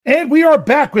And we are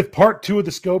back with part 2 of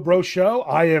the Scobro Show.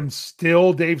 I am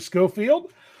still Dave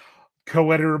Schofield,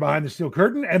 co-editor behind the Steel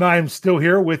Curtain, and I am still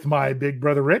here with my big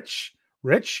brother, Rich.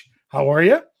 Rich, how are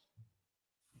you?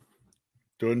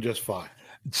 Doing just fine.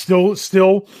 Still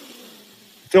breathing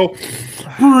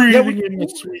in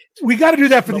the sweet. We got to do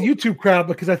that for the YouTube crowd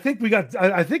because I think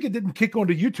it didn't kick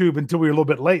onto YouTube until we were a little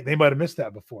bit late. They might have missed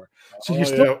that before. So you're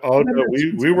still.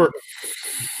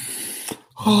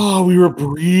 Yeah. We were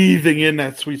breathing in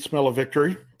that sweet smell of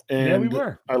victory. And yeah, we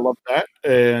were. I love that.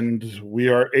 And we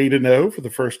are 8-0 for the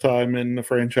first time in the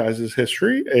franchise's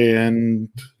history. And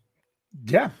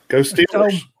yeah, go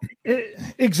Steelers.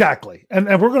 Exactly. And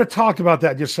we're going to talk about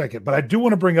that in just a second. But I do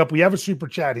want to bring up, we have a super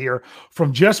chat here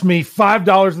from Just Me,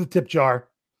 $5 in the tip jar.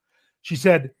 She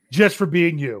said, just for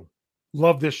being you.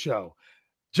 Love this show.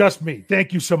 Just Me.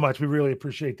 Thank you so much. We really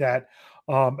appreciate that.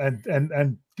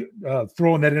 And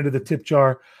throwing that into the tip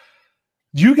jar.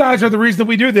 You guys are the reason that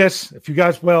we do this. If you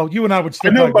guys, you and I would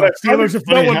still talk about Steelers if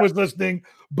no one was listening,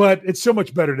 but it's so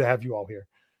much better to have you all here.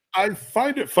 I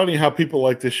find it funny how people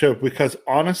like this show because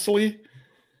honestly,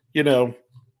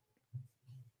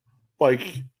 like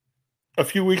a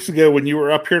few weeks ago when you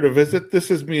were up here to visit, this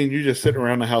is me and you just sitting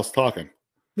around the house talking.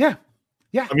 Yeah.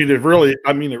 Yeah. I mean, it really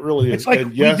is. It's like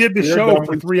we did the show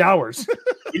for 3 hours.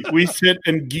 we sit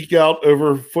and geek out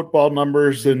over football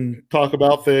numbers and talk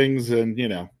about things and,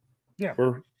 Yeah.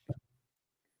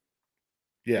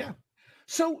 Yeah.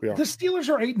 So the Steelers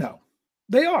are 8-0.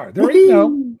 They are. They're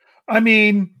 8-0. I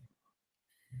mean,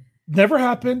 never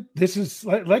happened. This is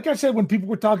like I said when people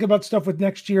were talking about stuff with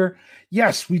next year.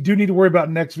 Yes, we do need to worry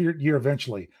about next year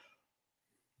eventually.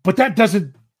 But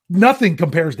nothing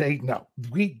compares to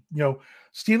 8-0.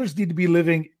 Steelers need to be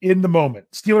living in the moment.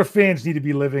 Steeler fans need to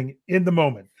be living in the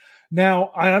moment. Now,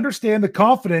 I understand the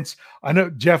confidence. I know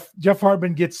Jeff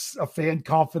Hartman gets a fan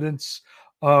confidence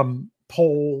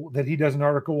poll that he does an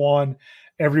article on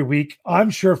every week. I'm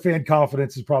sure fan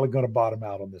confidence is probably going to bottom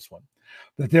out on this one.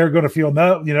 That they're going to feel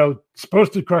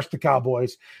supposed to crush the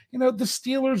Cowboys. The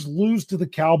Steelers lose to the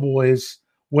Cowboys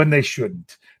when they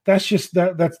shouldn't. That's just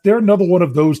they're another one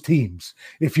of those teams,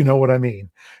 if you know what I mean.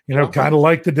 Kind of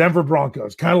like the Denver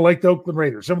Broncos, kind of like the Oakland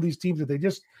Raiders. Some of these teams that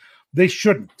they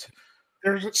shouldn't.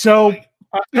 It's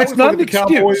not an excuse.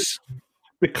 Cowboys,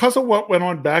 because of what went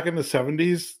on back in the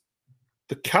 70s,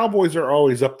 the Cowboys are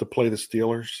always up to play the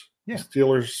Steelers. Yeah. The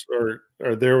Steelers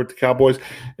are there with the Cowboys,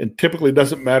 and typically it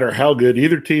doesn't matter how good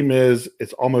either team is,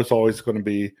 it's almost always going to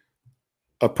be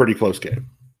a pretty close game.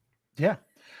 Yeah.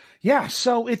 Yeah,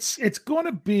 so it's going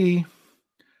to be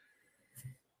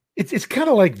it's kind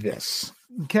of like this,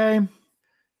 okay?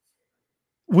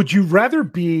 Would you rather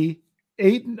be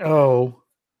 8-0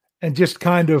 and just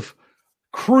kind of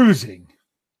cruising,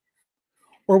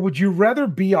 or would you rather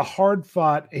be a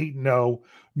hard-fought 8-0,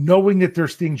 knowing that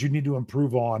there's things you need to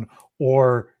improve on,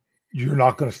 or you're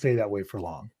not going to stay that way for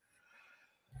long?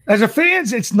 As a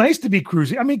fans, it's nice to be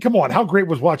cruising. I mean, come on. How great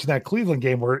was watching that Cleveland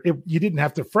game where you didn't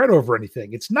have to fret over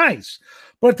anything? It's nice.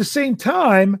 But at the same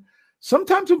time,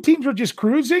 sometimes when teams are just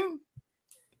cruising,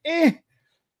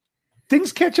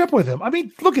 things catch up with them. I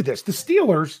mean, look at this. The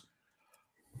Steelers,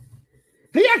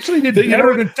 they actually did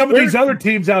better than some of these other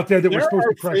teams out there that were supposed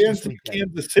to crush fans in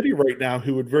Kansas City right now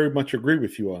who would very much agree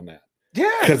with you on that. Yeah.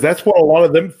 Because that's what a lot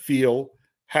of them feel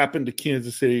happened to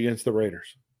Kansas City against the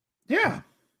Raiders. Yeah.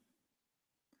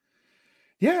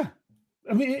 Yeah.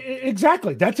 I mean,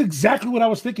 exactly. That's exactly what I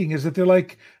was thinking is that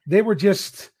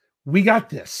we got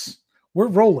this. We're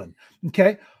rolling.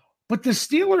 Okay. But the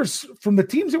Steelers, from the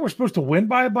teams that were supposed to win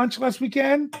by a bunch last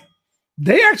weekend,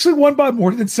 they actually won by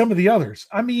more than some of the others.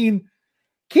 I mean,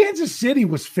 Kansas City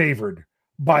was favored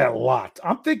by a lot.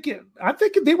 I'm thinking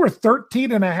they were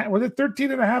 13.5. Were they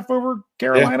 13.5 over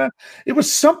Carolina? Yeah. It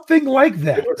was something like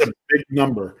that. It was a big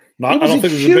number. I don't think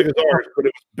it was as big as ours, but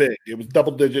it was big. It was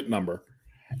double-digit number.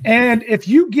 And if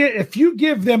you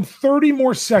give them 30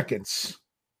 more seconds,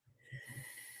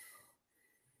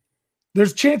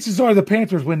 there's chances are the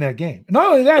Panthers win that game. Not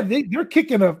only that, they're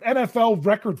kicking an NFL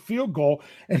record field goal,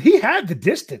 and he had the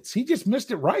distance. He just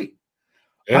missed it right.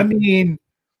 Yeah. I mean,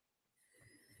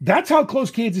 that's how close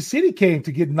Kansas City came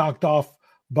to getting knocked off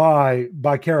by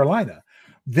Carolina.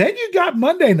 Then you got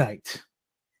Monday night,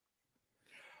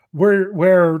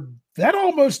 where that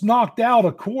almost knocked out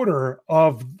a quarter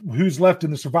of who's left in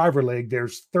the Survivor League.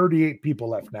 There's 38 people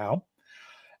left now.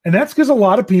 And that's because a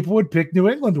lot of people would pick New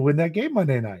England to win that game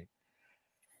Monday night.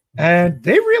 And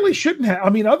they really shouldn't have. I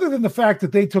mean, other than the fact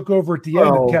that they took over at the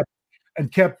end and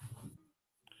kept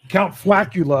Count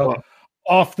Flacula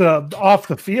off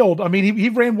the field. I mean, he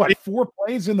ran, 4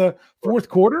 plays in the fourth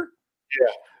quarter?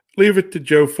 Yeah. Leave it to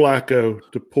Joe Flacco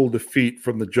to pull defeat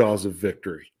from the jaws of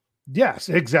victory. Yes,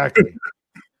 exactly.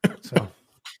 So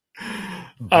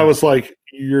I was like,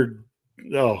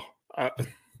 I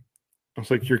was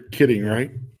like, you're kidding,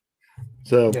 right?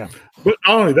 So, yeah. but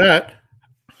not only that,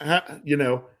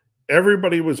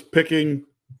 everybody was picking,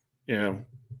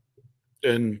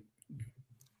 in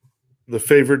the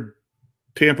favored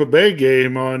Tampa Bay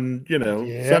game on,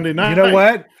 Sunday night. You know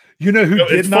what? You know who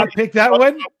did not pick that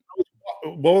one?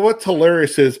 Well, what's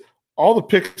hilarious is all the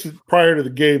picks prior to the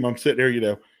game. I'm sitting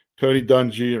there, Tony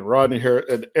Dungy and Rodney Harris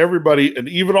and everybody, and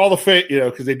even all the fan,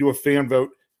 because they do a fan vote.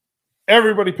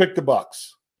 Everybody picked the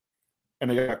Bucks,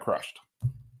 and they got crushed.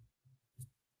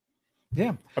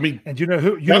 Yeah, I mean, and you know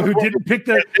who didn't pick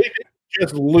the? They didn't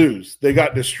just lose; they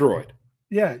got destroyed.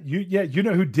 Yeah, you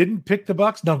know who didn't pick the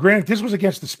Bucks? Now, granted, this was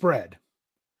against the spread,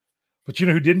 but you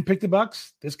know who didn't pick the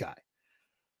Bucks? This guy.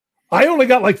 I only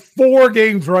got like 4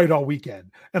 games right all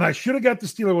weekend, and I should have got the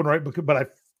Steeler one right, but I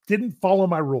didn't follow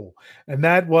my rule, and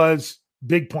that was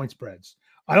big point spreads.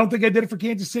 I don't think I did it for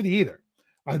Kansas City either.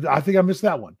 I think I missed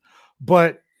that one,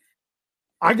 but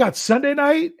I got Sunday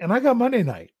night and I got Monday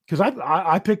night because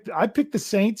I picked the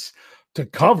Saints to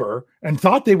cover and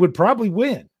thought they would probably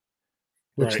win,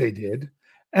 which they did,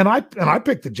 and I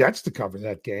picked the Jets to cover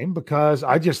that game because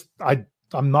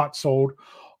I'm not sold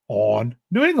on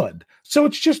New England, so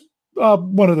it's just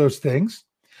one of those things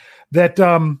that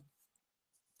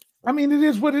I mean, it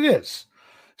is what it is.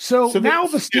 So now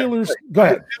the Steelers go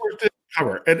ahead. The Steelers didn't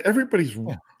cover, and everybody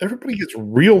gets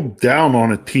reeled down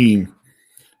on a team.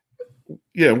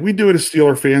 Yeah, we do it as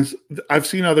Steeler fans. I've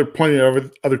seen plenty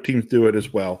of other teams do it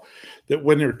as well. That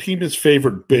when their team is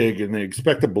favored big and they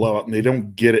expect a blowout and they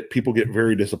don't get it, people get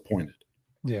very disappointed.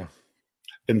 Yeah,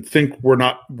 and think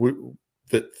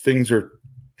that things are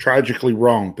tragically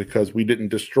wrong because we didn't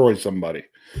destroy somebody.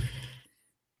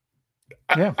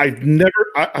 Yeah, I've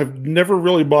never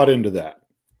really bought into that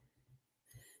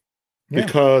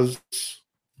because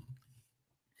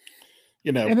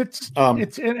and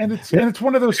it's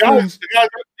one of those things. The guys,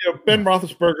 Ben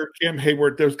Roethlisberger, Cam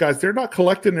Hayward, those guys, they're not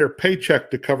collecting their paycheck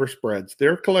to cover spreads.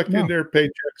 They're collecting their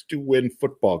paychecks to win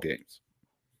football games.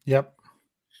 Yep.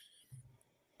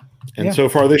 And so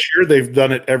far this year, they've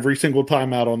done it every single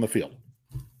time out on the field.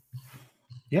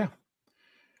 Yeah.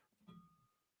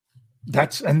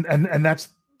 That's and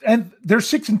they're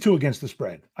 6-2 against the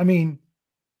spread. I mean,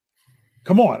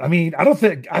 come on. I mean, I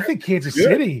think Kansas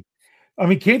City. I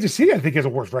mean, Kansas City, I think, has a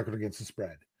worse record against the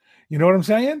spread. You know what I'm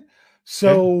saying?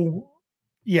 So,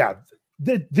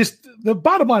 the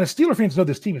bottom line is Steeler fans know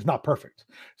this team is not perfect.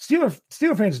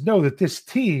 Steeler fans know that this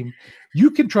team,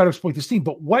 you can try to exploit this team,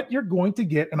 but what you're going to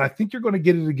get, and I think you're going to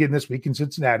get it again this week in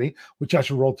Cincinnati, which I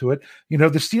should roll to it. The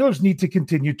Steelers need to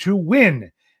continue to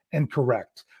win and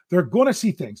correct. They're going to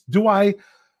see things. Do I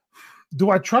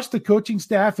trust the coaching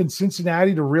staff in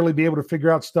Cincinnati to really be able to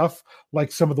figure out stuff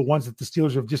like some of the ones that the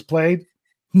Steelers have just played?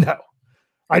 No,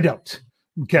 I don't.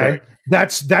 Okay. Right.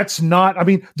 That's not, I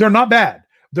mean, they're not bad.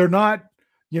 They're not,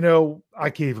 I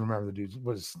can't even remember the dude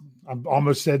I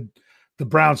almost said the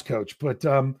Browns coach, but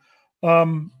they're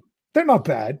not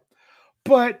bad,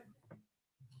 but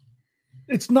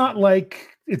it's not like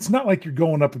you're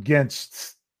going up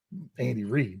against Andy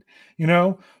Reid,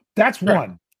 that's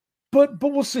one. But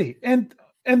we'll see. And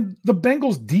the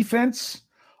Bengals defense,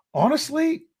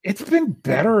 honestly, it's been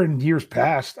better in years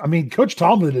past. I mean, Coach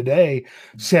Tomlin today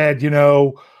said,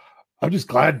 I'm just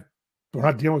glad we're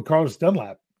not dealing with Carlos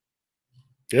Dunlap.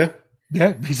 Yeah.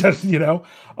 Yeah. He says,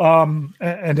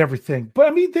 and everything. But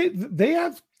I mean, they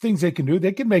have things they can do.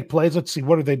 They can make plays. Let's see.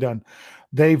 What have they done?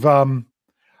 They've been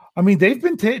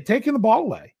taking the ball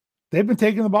away. They've been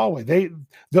taking the ball away.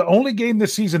 The only game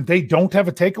this season they don't have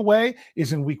a takeaway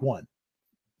is in week 1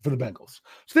 for the Bengals.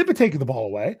 So they've been taking the ball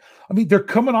away. I mean, they're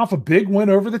coming off a big win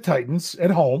over the Titans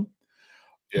at home.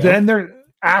 Yeah.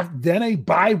 Then a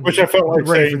bye week, which I felt like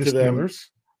saying for the to them. Steelers.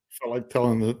 I felt like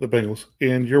telling the Bengals,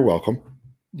 and you're welcome.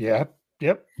 Yeah.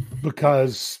 Yep.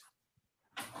 Because,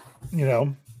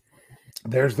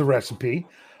 there's the recipe.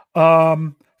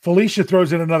 Felicia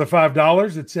throws in another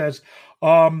 $5. It says,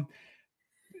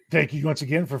 thank you once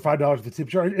again for $5 for the tip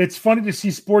jar. It's funny to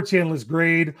see sports analysts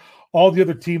grade all the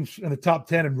other teams in the top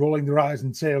 10 and rolling their eyes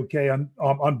and say, okay,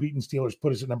 unbeaten Steelers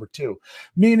put us at number 2.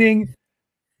 Meaning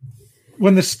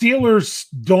when the Steelers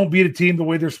don't beat a team the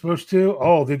way they're supposed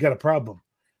to, they've got a problem.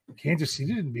 Kansas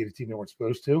City didn't beat a team they weren't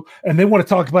supposed to. And they want to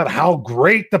talk about how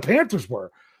great the Panthers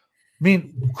were. I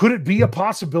mean, could it be a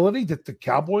possibility that the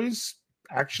Cowboys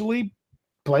actually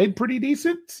played pretty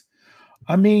decent?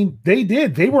 I mean, they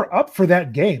did. They were up for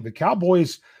that game. The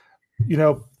Cowboys,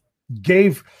 they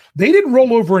didn't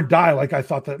roll over and die like I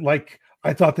thought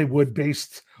they would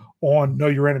based on Know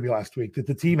Your Enemy last week, that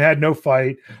the team had no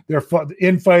fight. They're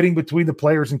infighting between the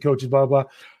players and coaches, blah, blah.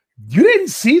 You didn't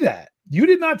see that. You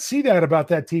did not see that about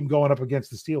that team going up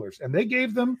against the Steelers. And they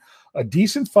gave them a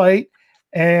decent fight.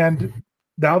 And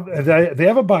now they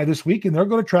have a bye this week, and they're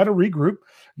going to try to regroup.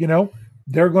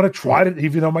 They're going to try to,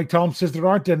 even though Mike Tomlin says there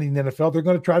aren't any in the NFL, they're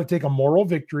going to try to take a moral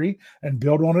victory and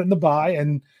build on it in the bye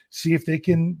and see if they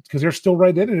can, because they're still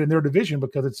right in it in their division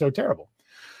because it's so terrible.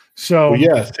 So,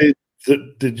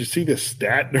 did you see the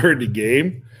stat during the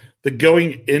game?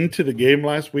 Going into the game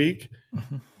last week,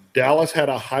 Dallas had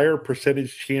a higher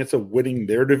percentage chance of winning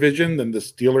their division than the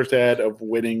Steelers had of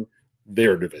winning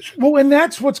their division. Well, and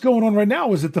that's what's going on right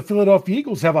now, is that the Philadelphia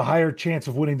Eagles have a higher chance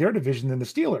of winning their division than the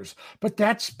Steelers. But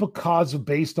that's because of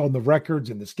based on the records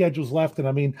and the schedules left. And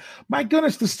I mean, my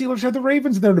goodness, the Steelers have the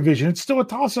Ravens in their division. It's still a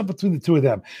toss-up between the two of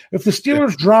them. If the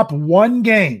Steelers drop one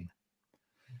game,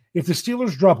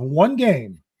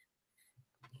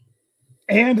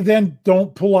 and then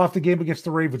don't pull off the game against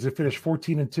the Ravens and finish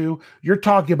 14-2, you're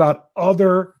talking about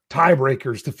other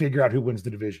tiebreakers to figure out who wins the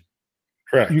division.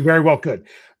 Correct. You very well could.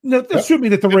 No,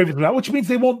 assuming that the Ravens will not, which means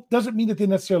they won't, doesn't mean that they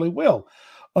necessarily will.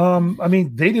 I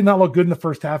mean, they did not look good in the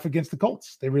first half against the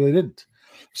Colts. They really didn't.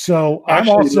 So I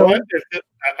was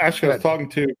talking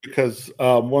to, because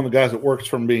one of the guys that works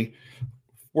for me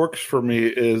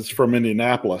is from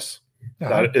Indianapolis.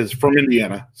 That is from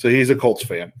Indiana. So he's a Colts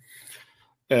fan.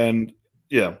 And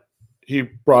yeah, he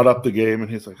brought up the game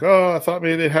and he's like, "Oh, I thought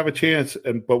maybe they'd have a chance."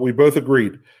 But we both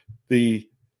agreed the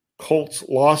Colts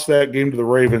lost that game to the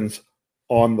Ravens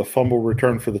on the fumble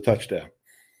return for the touchdown.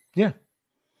 Yeah.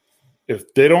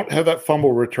 If they don't have that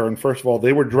fumble return, first of all,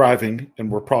 they were driving and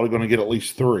we're probably going to get at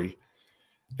least 3.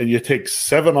 And you take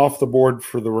 7 off the board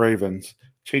for the Ravens,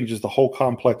 changes the whole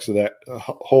complex of that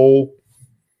whole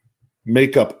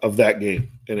makeup of that game.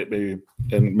 And it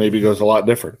maybe goes a lot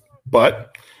different.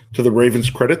 But to the Ravens'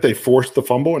 credit, they forced the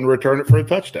fumble and returned it for a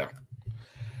touchdown.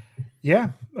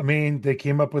 Yeah. I mean, they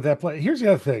came up with that play. Here's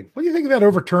the other thing. What do you think of that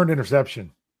overturned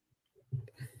interception?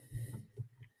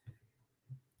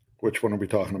 Which one are we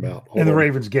talking about? In the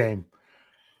Ravens game.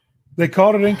 They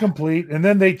called it incomplete, and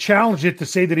then they challenged it to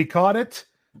say that he caught it.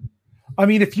 I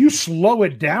mean, if you slow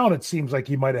it down, it seems like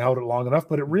he might have held it long enough,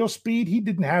 but at real speed, he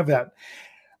didn't have that.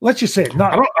 Let's just say it.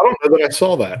 I don't know that I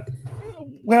saw that.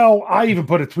 Well, I even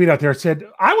put a tweet out there that said,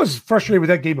 I was frustrated with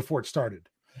that game before it started,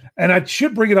 and I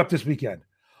should bring it up this weekend.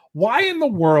 Why in the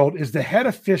world is the head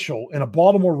official in a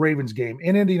Baltimore Ravens game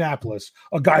in Indianapolis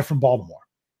a guy from Baltimore?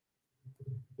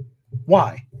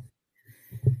 Why?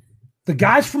 The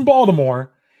guy's from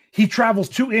Baltimore. He travels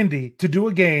to Indy to do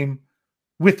a game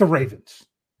with the Ravens.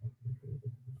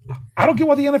 I don't get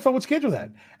why the NFL would schedule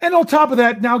that. And on top of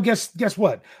that, now guess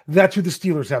what? That's who the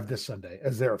Steelers have this Sunday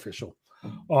as their official,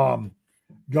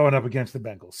 going up against the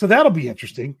Bengals. So that'll be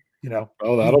interesting.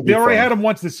 Oh, that'll be. They already fun. had him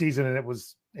once this season, and it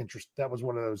was interesting. That was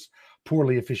one of those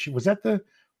poorly officiated. Was that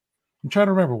I'm trying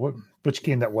to remember which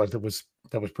game that was. That was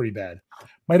pretty bad.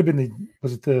 Might have been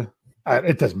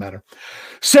it doesn't matter.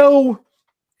 So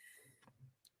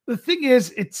the thing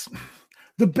is,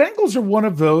 the Bengals are one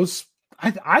of those.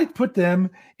 I put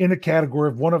them in a category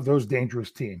of one of those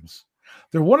dangerous teams.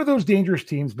 They're one of those dangerous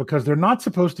teams because they're not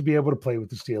supposed to be able to play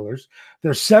with the Steelers.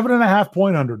 They're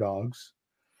 7.5-point underdogs.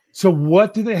 So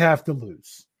what do they have to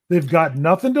lose? They've got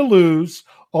nothing to lose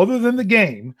other than the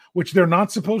game, which they're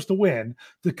not supposed to win,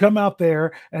 to come out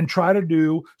there and try to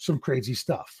do some crazy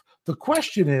stuff. The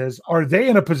question is, are they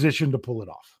in a position to pull it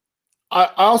off? I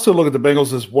also look at the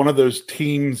Bengals as one of those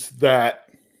teams that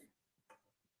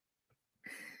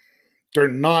they're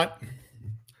not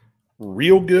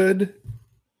real good,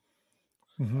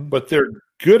 but they're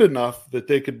good enough that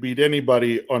they could beat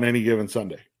anybody on any given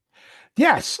Sunday.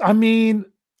 Yes. I mean,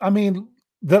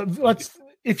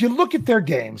 if you look at their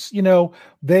games,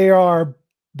 they are,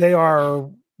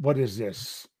 what is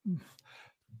this?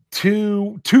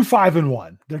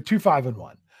 2-5-1. They're 2-5-1.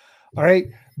 All right.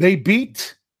 They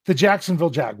beat the Jacksonville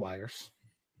Jaguars.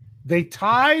 They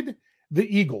tied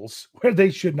the Eagles, where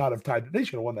they should not have tied. They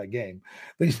should have won that game.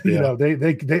 They screwed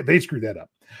that up.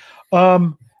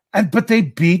 But they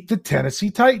beat the Tennessee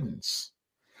Titans.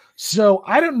 So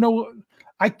I don't know.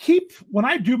 When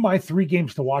I do my 3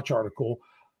 games to watch article,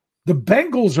 the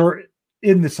Bengals are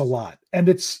in this a lot. And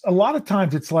it's a lot of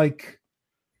times it's like,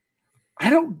 I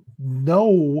don't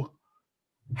know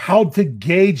how to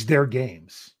gauge their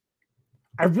games.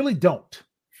 I really don't.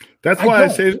 That's why I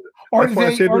say why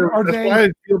I feel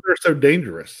they're so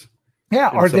dangerous. Yeah,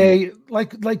 are they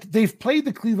like they've played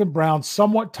the Cleveland Browns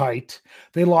somewhat tight?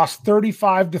 They lost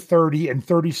 35-30 and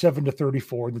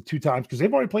 37-34 the 2 times because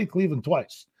they've already played Cleveland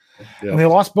twice. Yeah. And they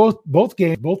lost both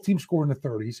games, both teams scored in the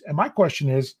 30s. And my question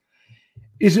is,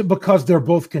 Is it because they're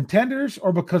both contenders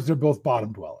or because they're both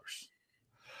bottom dwellers?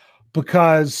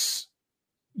 Because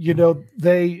the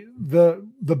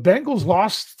Bengals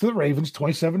lost to the Ravens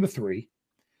 27-3.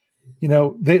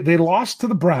 They lost to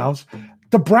the Browns.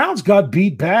 The Browns got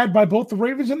beat bad by both the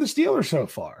Ravens and the Steelers so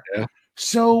far. Yeah.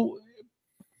 So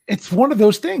it's one of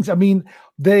those things. I mean,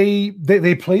 they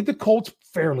played the Colts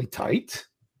fairly tight.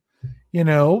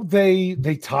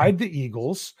 They tied the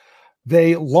Eagles.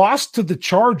 They lost to the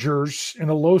Chargers in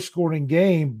a low-scoring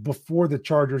game before the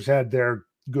Chargers had their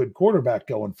good quarterback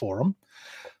going for them.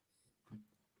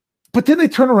 But then they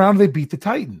turn around and they beat the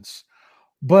Titans.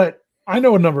 But I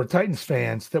know a number of Titans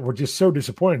fans that were just so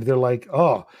disappointed. They're like,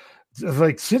 oh,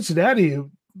 like Cincinnati, it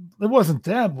wasn't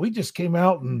them. We just came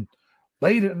out and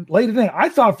laid it in. I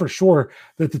thought for sure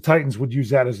that the Titans would use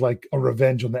that as like a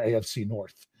revenge on the AFC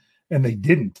North. And they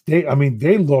didn't.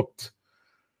 They looked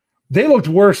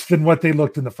worse than what they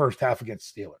looked in the first half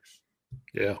against Steelers.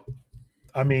 Yeah.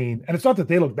 I mean, and it's not that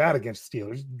they look bad against the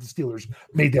Steelers. The Steelers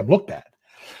made them look bad.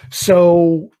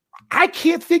 So I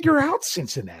can't figure out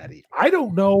Cincinnati. I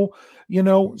don't know,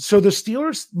 so the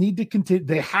Steelers need to continue.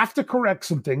 They have to correct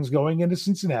some things going into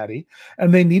Cincinnati,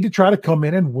 and they need to try to come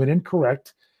in and win and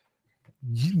correct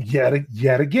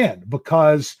yet again,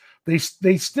 because they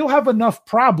still have enough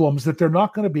problems that they're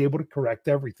not going to be able to correct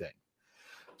everything.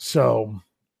 So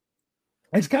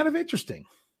it's kind of interesting.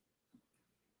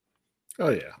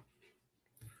 Oh, yeah.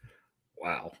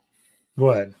 Wow. Go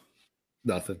ahead.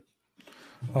 Nothing.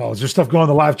 Oh, is there stuff going on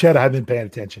in the live chat? I haven't been paying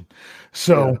attention.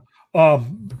 So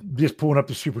just pulling up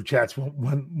the super chats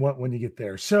when you get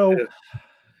there. So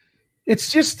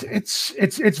it's just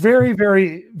it's very,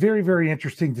 very, very, very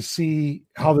interesting to see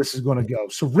how this is going to go.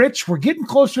 So Rich, we're getting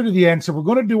closer to the end. So we're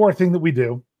going to do our thing that we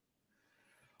do.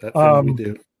 That thing we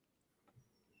do.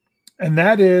 And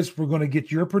that is, we're going to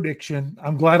get your prediction.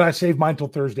 I'm glad I saved mine till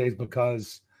Thursdays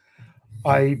because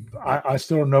I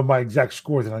still don't know my exact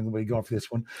score that I'm going to be going for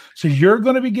this one. So you're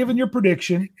going to be giving your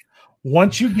prediction.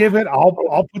 Once you give it,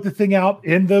 I'll put the thing out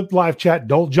in the live chat.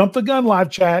 Don't jump the gun, live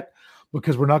chat,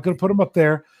 because we're not going to put them up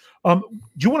there. Do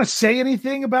you want to say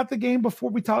anything about the game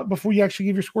before you actually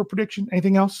give your score prediction?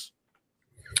 Anything else?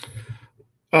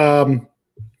 My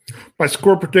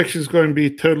score prediction is going to be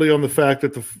totally on the fact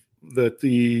that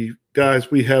the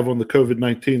guys we have on the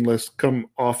COVID-19 list come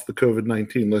off the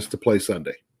COVID-19 list to play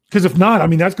Sunday. Because if not, I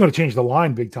mean, that's going to change the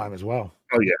line big time as well.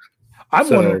 Oh, yeah.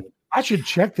 I should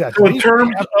check that. So in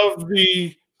terms of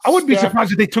the I wouldn't be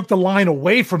surprised if they took the line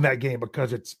away from that game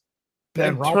because it's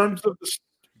Ben in terms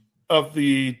of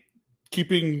the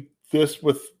keeping this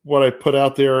with what I put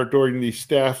out there during the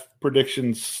staff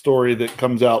predictions story that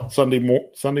comes out Sunday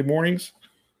mornings.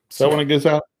 Is that when it goes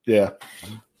out? Yeah.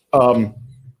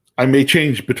 I may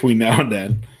change between now and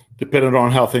then, depending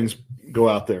on how things go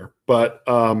out there. But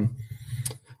I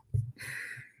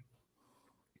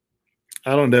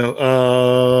don't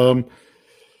know.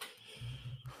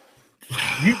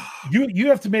 You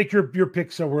have to make your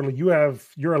pick so early.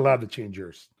 You're allowed to change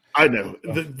yours. I know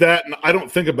that I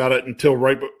don't think about it until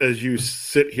right as you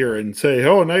sit here and say,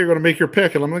 "Oh, now you're going to make your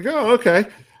pick," and I'm like, "Oh, okay."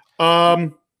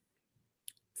 30-13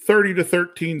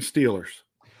 Steelers.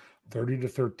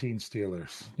 30-13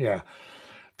 Steelers. Yeah,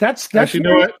 that's. Actually, you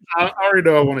know what? I already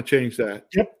know I want to change that.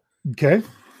 Yep. Okay.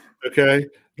 Okay.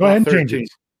 Go ahead and change it.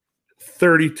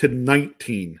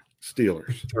 30-19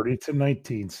 Steelers.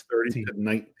 30-19.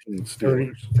 30-19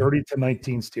 Steelers.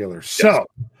 30-19 Steelers. Yes. So,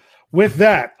 with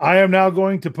that, I am now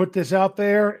going to put this out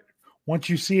there. Once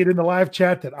you see it in the live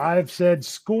chat that I've said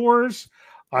scores,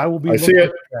 I will be looking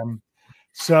at them.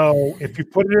 So, if you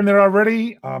put it in there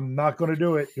already, I'm not going to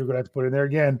do it. You're going to have to put it in there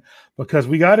again because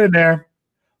we got in there.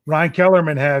 Ryan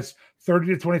Kellerman has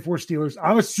 30-24 Steelers.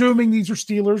 I'm assuming these are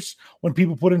Steelers when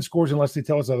people put in scores unless they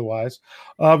tell us otherwise.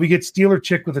 We get Steeler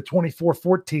Chick with a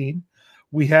 24-14.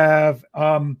 We have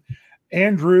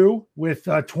Andrew with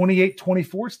 28-24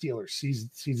 Steelers.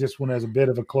 Sees this one as a bit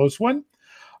of a close one.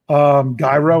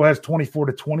 Gyro has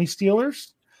 24-20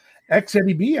 Steelers.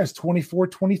 Eddie B has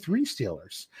 24-23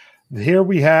 Steelers. Here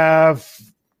we have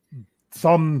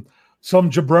some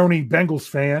jabroni Bengals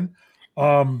fan.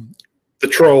 The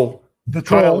troll. The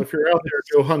troll. Kyle, if you're out there,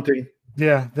 go hunting.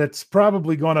 Yeah, that's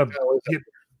probably going to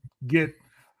get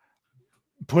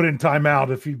put in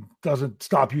timeout if he doesn't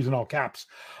stop using all caps.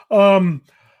 It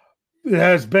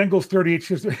has Bengals 38.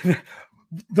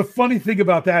 The funny thing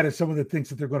about that is someone that thinks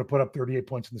that they're going to put up 38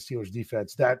 points in the Steelers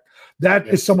defense. That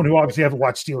is someone who obviously haven't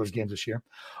watched Steelers games this year.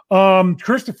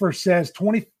 Christopher says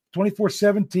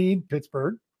 24-17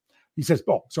 Pittsburgh. He says,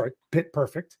 Pitt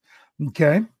perfect.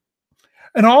 Okay.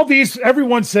 And all these,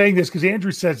 everyone's saying this because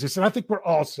Andrew says this, and I think we're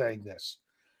all saying this.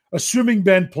 Assuming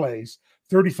Ben plays,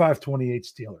 35-28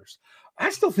 Steelers. I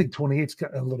still think 28's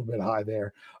got a little bit high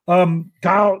there.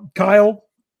 Kyle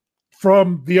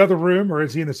from the other room, or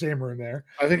is he in the same room there?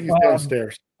 I think he's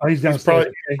downstairs. Oh, he's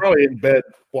downstairs. He's probably in bed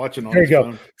watching on there you his go.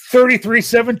 phone.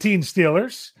 33-17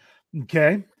 Steelers.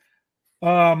 Okay.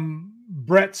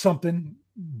 Brett I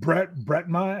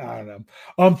don't know.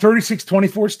 36-24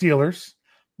 Steelers.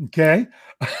 Okay.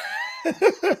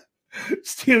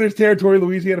 Steelers territory,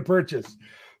 Louisiana Purchase.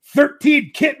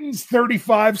 13 Kittens,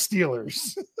 35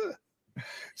 Steelers.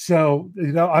 So,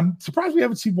 I'm surprised we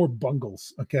haven't seen more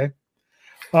Bungles. Okay.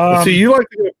 See, you like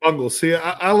to go Bungles. See,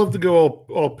 I love to go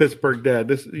all Pittsburgh dad.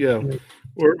 This, the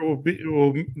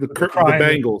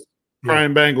Bengals,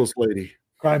 crying Bengals lady.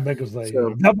 Crying Bengals lady.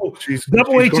 So, double HH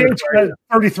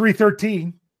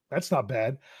 33-13. That's not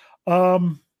bad.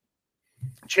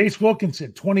 Chase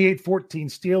Wilkinson, 28-14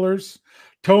 Steelers.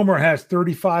 Tomer has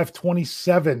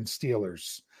 35-27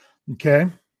 Steelers. Okay.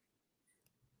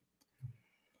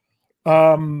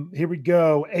 Here we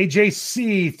go.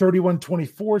 AJC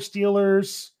 31-24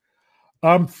 Steelers.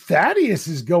 Thaddeus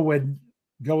is going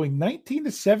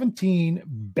 19-17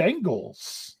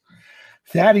 Bengals.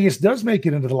 Thaddeus does make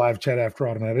it into the live chat after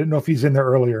all tonight. I didn't know if he's in there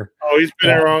earlier. Oh, he's been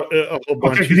there a whole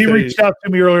bunch. Okay, he reached out to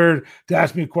me earlier to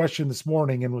ask me a question this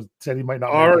morning and said he might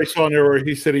not. I already saw there where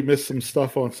he said he missed some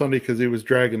stuff on Sunday because he was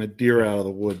dragging a deer out of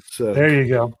the woods. So. There you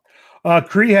go.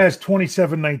 Cree has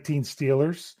 27-19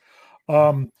 Steelers.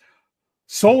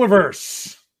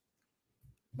 Solarverse.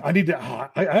 I need to. I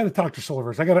had to talk to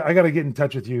Solarverse. I got to get in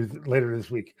touch with you later this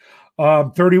week.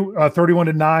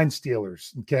 31-9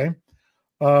 Steelers. Okay.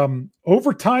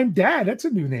 Overtime Dad. That's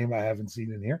a new name I haven't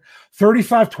seen in here.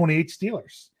 35-28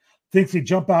 Steelers. Thinks they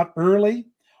jump out early,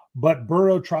 but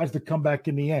Burrow tries to come back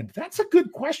in the end. That's a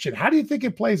good question. How do you think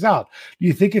it plays out? Do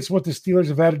you think it's what the Steelers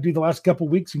have had to do the last couple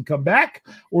of weeks and come back?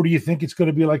 Or do you think it's going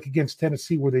to be like against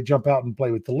Tennessee where they jump out and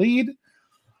play with the lead?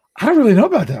 I don't really know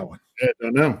about that one. I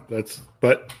don't know.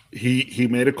 But he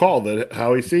made a call that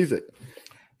how he sees it.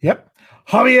 Yep.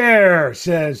 Javier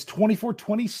says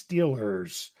 24-20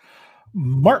 Steelers.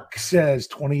 Mark says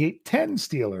 28-10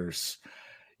 Steelers.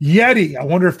 Yeti, I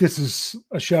wonder if this is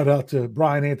a shout out to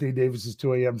Brian Anthony Davis's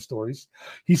 2 a.m. stories.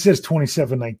 He says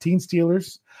 27-19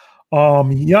 Steelers.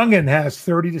 Youngin has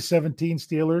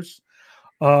 30-17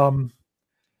 Steelers.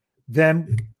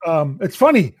 Then it's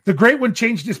funny. The great one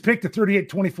changed his pick to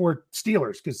 38-24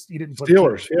 Steelers because he didn't put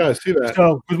Steelers. Yeah, I see that.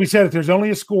 So because we said if there's only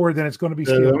a score, then it's going to be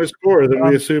Steelers. There's a score, then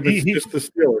we assume it's just the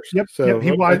Steelers. Yep. So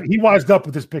yep. He wised up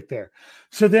with his pick there.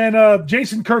 So then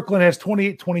Jason Kirkland has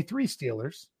 28-23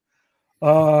 Steelers.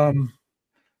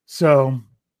 So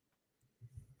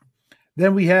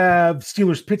then we have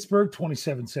Steelers Pittsburgh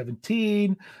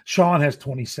 27-17. Sean has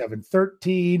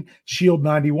 27-13. Shield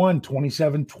 91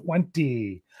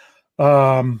 27-20.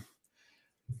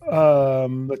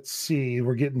 Let's see.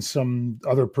 We're getting some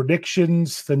other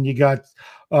predictions. Then you got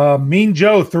Mean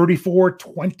Joe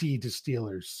 34-20 to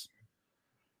Steelers.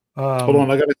 Hold on,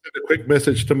 I got to send a quick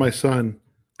message to my son.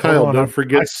 Kyle, don't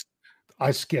forget. I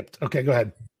skipped. Okay, go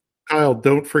ahead. Kyle,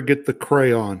 don't forget the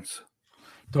crayons.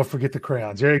 Don't forget the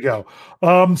crayons. There you go.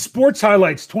 Sports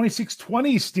highlights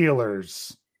 26-20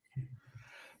 Steelers.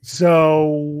 So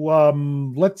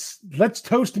let's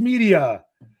toast media.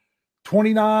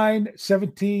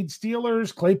 29-17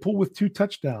 Steelers. Claypool with 2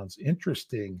 touchdowns.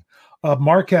 Interesting.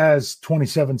 Mark has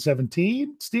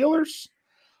 27-17 Steelers.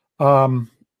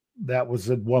 That was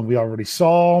the one we already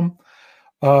saw.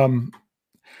 You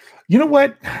know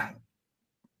what?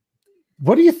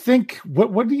 What do you think?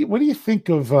 What do you think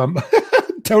of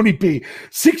Tony P?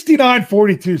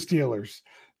 69-42 Steelers.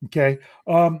 Okay.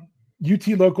 UT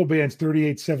local bands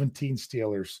 38-17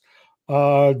 Steelers.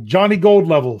 Johnny Gold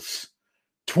levels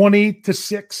 20-6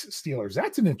 Steelers.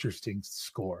 That's an interesting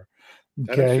score.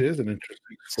 Okay. That actually is an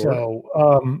interesting score. So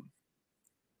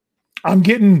I'm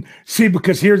getting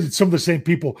because here's some of the same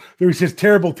people. There he says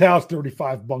terrible towels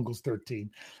 35, Bungles 13.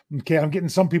 Okay, I'm getting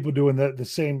some people doing the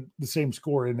same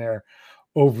score in there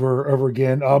over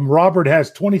again. Robert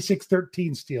has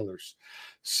 26-13 Steelers.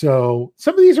 So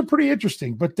some of these are pretty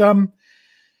interesting. But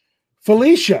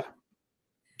Felicia,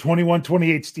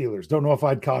 21-28 Steelers. Don't know if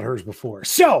I'd caught hers before.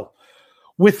 So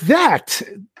with that,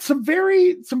 some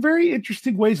very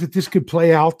interesting ways that this could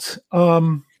play out. I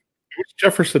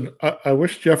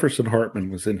wish Jefferson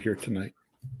Hartman was in here tonight.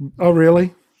 Oh,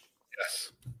 really?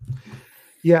 Yes.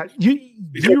 Yeah.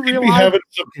 You realize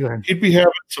he'd be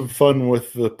having some fun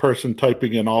with the person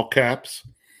typing in all caps.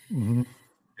 Mm-hmm.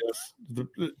 Yes.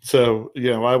 So,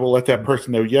 I will let that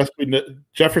person know. Yes, we know,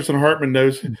 Jefferson Hartman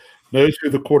knows who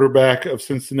the quarterback of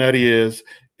Cincinnati is,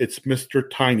 It's Mr.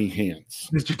 Tiny Hands.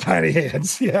 Mr. Tiny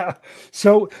Hands. Yeah.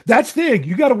 So that's the thing.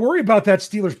 You got to worry about that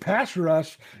Steelers pass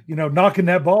rush, knocking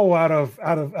that ball out of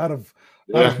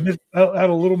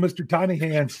little Mr. Tiny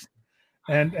Hands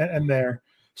and there.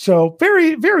 So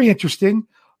very, very interesting.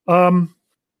 But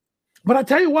I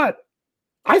tell you what,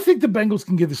 I think the Bengals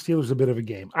can give the Steelers a bit of a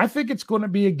game. I think it's going to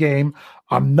be a game.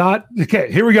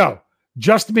 Okay, here we go.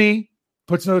 Just me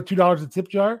puts another $2 in the tip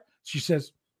jar. She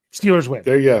says, Steelers win.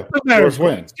 There you go. Steelers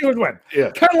win. Steelers win.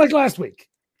 Yeah. Kind of like last week.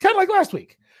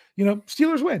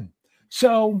 Steelers win.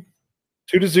 So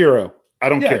 2-0. I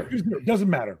don't care. It doesn't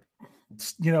matter.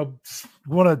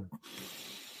 Want to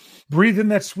breathe in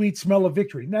that sweet smell of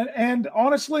victory. And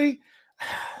honestly,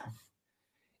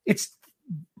 the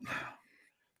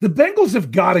Bengals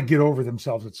have got to get over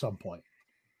themselves at some point.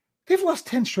 They've lost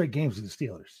 10 straight games to the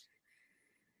Steelers.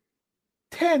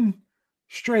 10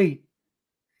 straight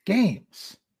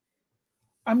games.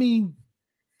 I mean,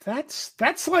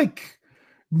 that's like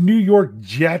New York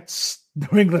Jets,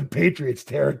 New England Patriots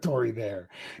territory there.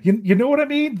 You know what I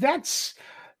mean? That's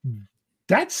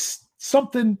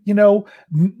something,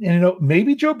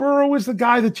 maybe Joe Burrow is the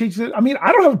guy that changes it. I mean,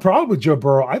 I don't have a problem with Joe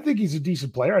Burrow. I think he's a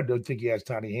decent player. I don't think he has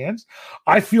tiny hands.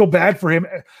 I feel bad for him.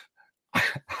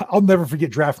 I'll never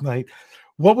forget draft night.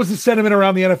 What was the sentiment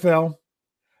around the NFL?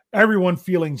 Everyone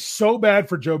feeling so bad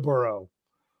for Joe Burrow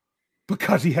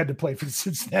because he had to play for the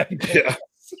Cincinnati Bengals. Yeah.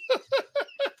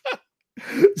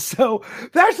 So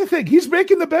that's the thing. He's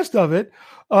making the best of it,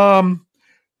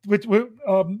 which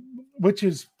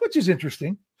is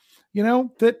interesting.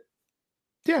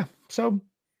 So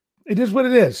it is what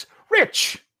it is.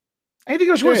 Rich, anything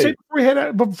else you want to say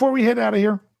before we head out of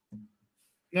here?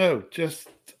 No, just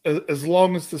as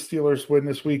long as the Steelers win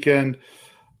this weekend,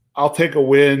 I'll take a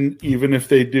win, even if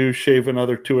they do shave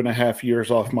another 2.5 years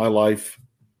off my life.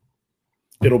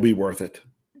 It'll be worth it.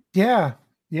 Yeah.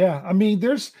 I mean,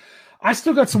 I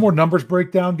still got some more numbers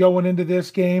breakdown going into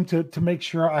this game to make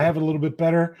sure I have it a little bit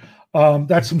better.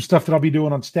 That's some stuff that I'll be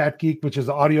doing on Stat Geek, which is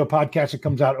the audio podcast that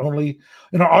comes out only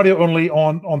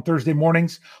on Thursday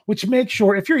mornings, which makes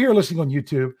sure if you're here listening on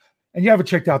YouTube and you haven't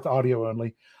checked out the audio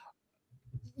only,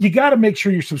 you got to make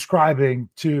sure you're subscribing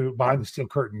to Behind the Steel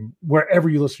Curtain wherever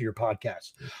you listen to your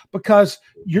podcast, because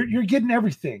you're getting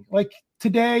everything. Like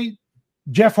today,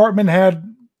 Jeff Hartman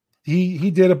he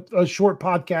did a short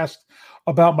podcast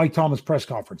about Mike Thomas' press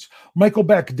conference. Michael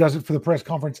Beck does it for the press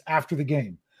conference after the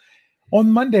game.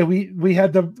 On Monday, we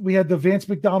had the Vance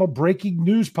McDonald breaking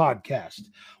news podcast.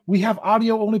 We have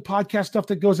audio only podcast stuff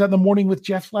that goes out in the morning with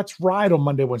Jeff Let's Ride on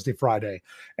Monday, Wednesday, Friday,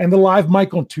 and the live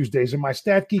mic on Tuesdays, and my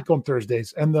Stat Geek on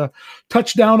Thursdays, and the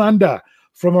Touchdown Under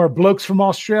from our blokes from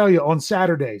Australia on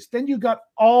Saturdays. Then you got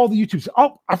all the YouTubes.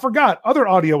 Oh, I forgot other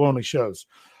audio only shows.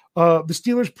 The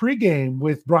Steelers pregame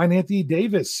with Brian Anthony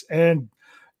Davis and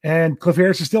Cliff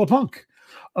Harris is still a punk.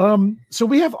 So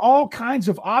we have all kinds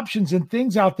of options and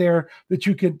things out there that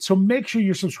you can. So make sure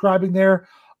you're subscribing there.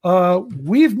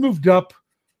 We've moved up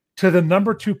to the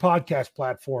number 2 podcast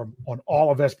platform on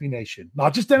all of SB Nation,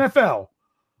 not just NFL,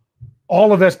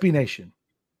 all of SB Nation.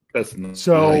 That's nice.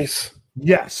 So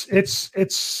yes,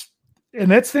 it's and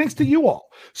that's thanks to you all.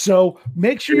 So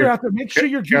make sure you're out there. Make sure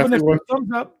you're giving us a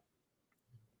thumbs up.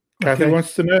 Kathy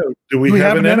wants to know: do we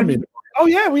have an enemy? Oh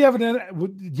yeah, we have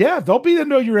they'll be the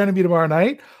Know Your Enemy tomorrow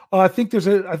night. I think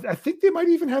I think they might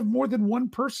even have more than one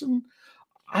person.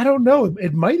 I don't know.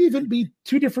 It might even be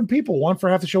 2 different people, one for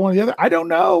half the show, one the other. I don't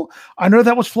know. I know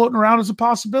that was floating around as a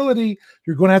possibility.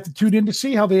 You're going to have to tune in to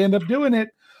see how they end up doing it.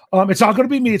 It's not going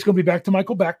to be me. It's going to be back to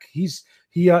Michael Beck. He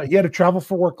had to travel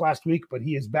for work last week, but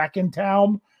he is back in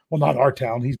town. Well, not our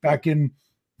town. He's back in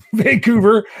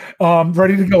Vancouver,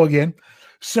 ready to go again.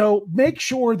 So make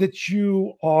sure that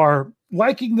you are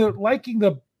liking the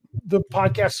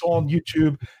podcasts on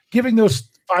YouTube, giving those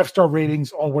 5-star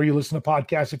ratings on where you listen to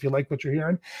podcasts if you like what you're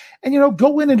hearing, and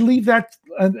go in and leave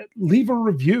a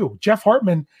review. Jeff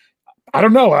Hartman, I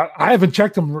don't know, I haven't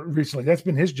checked him recently. That's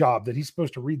been his job, that he's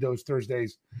supposed to read those Thursday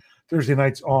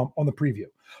nights on the preview.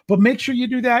 But make sure you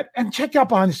do that and check out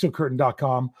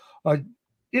BehindTheSteelCurtain.com.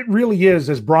 It really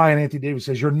is, as Brian Anthony Davis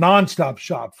says, your nonstop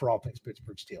shop for all things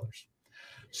Pittsburgh Steelers.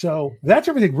 So that's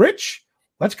everything. Rich,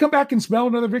 let's come back and smell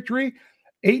another victory.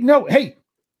 8-0. Hey,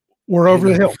 we're over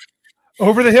the hill.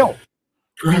 Over the hill.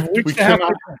 Correct.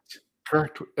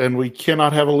 And we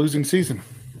cannot have a losing season.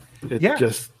 It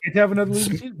have another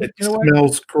losing season. It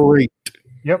smells great.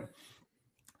 Yep.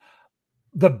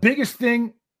 The biggest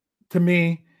thing to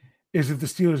me is if the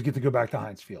Steelers get to go back to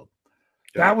Heinz Field.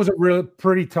 Yeah. That was a really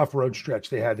pretty tough road stretch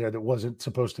they had there that wasn't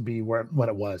supposed to be when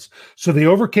it was. So they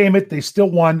overcame it. They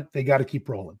still won. They got to keep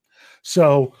rolling.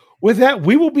 So with that,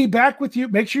 we will be back with you.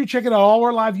 Make sure you check out all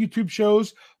our live YouTube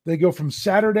shows. They go from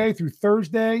Saturday through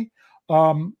Thursday.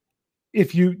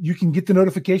 If you can get the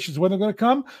notifications when they're going to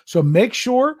come. So make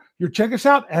sure you check us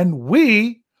out, and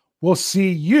we will see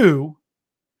you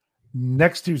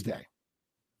next Tuesday.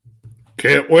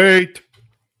 Can't wait.